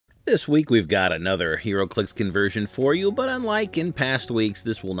This week we've got another Heroclix conversion for you, but unlike in past weeks,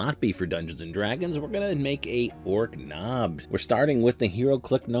 this will not be for Dungeons & Dragons. We're going to make a Ork Nob. We're starting with the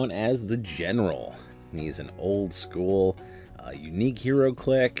Heroclix known as the General. He's an old school, unique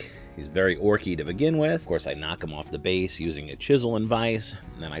Heroclix. He's very orky to begin with. Of course, I knock him off the base using a chisel and vise,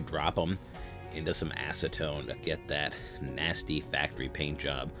 and then I drop him into some acetone to get that nasty factory paint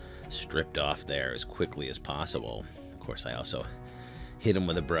job stripped off there as quickly as possible. Of course, I also hit him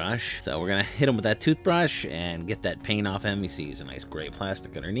with a brush. So we're gonna hit him with that toothbrush and get that paint off him. You see he's a nice gray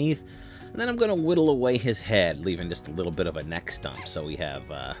plastic underneath. And then I'm gonna whittle away his head, leaving just a little bit of a neck stump so we have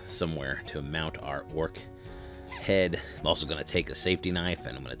somewhere to mount our orc head. I'm also gonna take a safety knife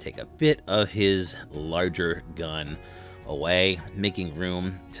and I'm gonna take a bit of his larger gun away, making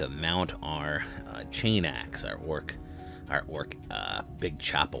room to mount our chain axe, our orc big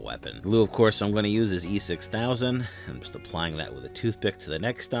chopper weapon. Glue, of course, I'm going to use is E6000. I'm just applying that with a toothpick to the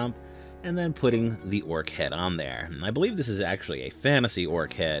neck stump, and then putting the orc head on there. And I believe this is actually a fantasy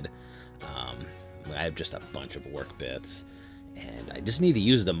orc head. I have just a bunch of orc bits, and I just need to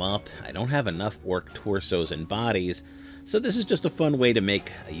use them up. I don't have enough orc torsos and bodies, so this is just a fun way to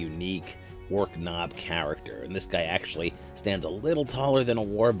make a unique Ork Nob character. And this guy actually stands a little taller than a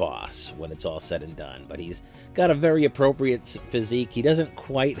war boss when it's all said and done, but he's got a very appropriate physique. He doesn't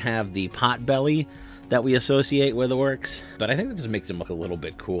quite have the pot belly that we associate with orcs, but I think that just makes him look a little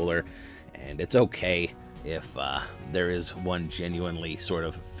bit cooler, and it's okay if there is one genuinely sort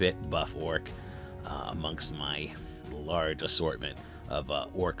of fit buff orc amongst my large assortment of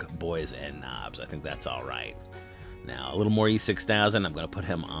orc boys and knobs. I think that's all right. Now, a little more E6000, I'm going to put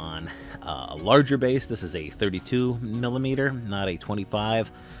him on a larger base. This is a 32mm, not a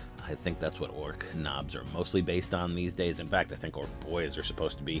 25. I think that's what Ork Nobs are mostly based on these days. In fact, I think Orc Boys are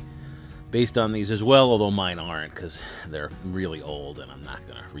supposed to be based on these as well, although mine aren't because they're really old and I'm not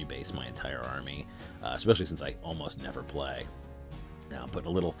going to rebase my entire army, especially since I almost never play. Now, put a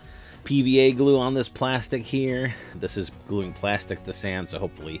little PVA glue on this plastic here. This is gluing plastic to sand, so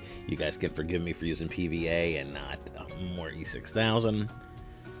hopefully you guys can forgive me for using PVA and not more E6000.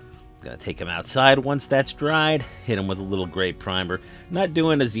 Gonna take him outside once that's dried, hit him with a little gray primer. Not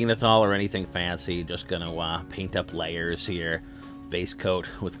doing a zenithal or anything fancy, just gonna paint up layers here. Base coat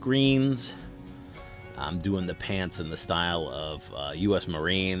with greens. I'm doing the pants in the style of US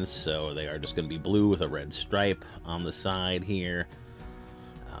Marines, so they are just gonna be blue with a red stripe on the side here.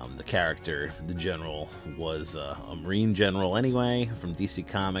 The character, the General, was a Marine General anyway from DC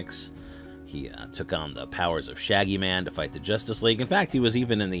Comics. He took on the powers of Shaggy Man to fight the Justice League. In fact, he was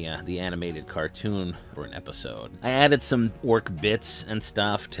even in the animated cartoon for an episode. I added some orc bits and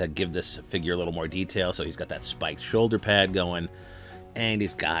stuff to give this figure a little more detail. So he's got that spiked shoulder pad going, and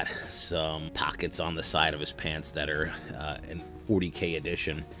he's got some pockets on the side of his pants that are in 40K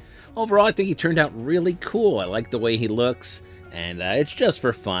edition. Overall, I think he turned out really cool. I like the way he looks. And it's just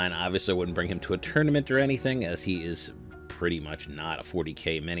for fun. Obviously, I wouldn't bring him to a tournament or anything, as he is pretty much not a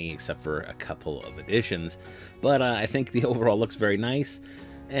 40K mini, except for a couple of additions. But I think the overall looks very nice.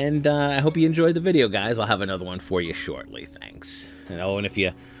 And I hope you enjoyed the video, guys. I'll have another one for you shortly. Thanks. And if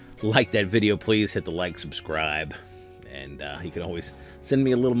you like that video, please hit the like, subscribe. And you can always send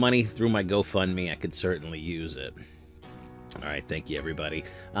me a little money through my GoFundMe. I could certainly use it. All right, thank you, everybody.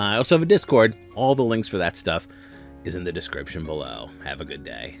 I also have a Discord. All the links for that stuff is in the description below. Have a good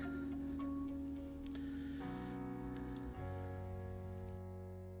day.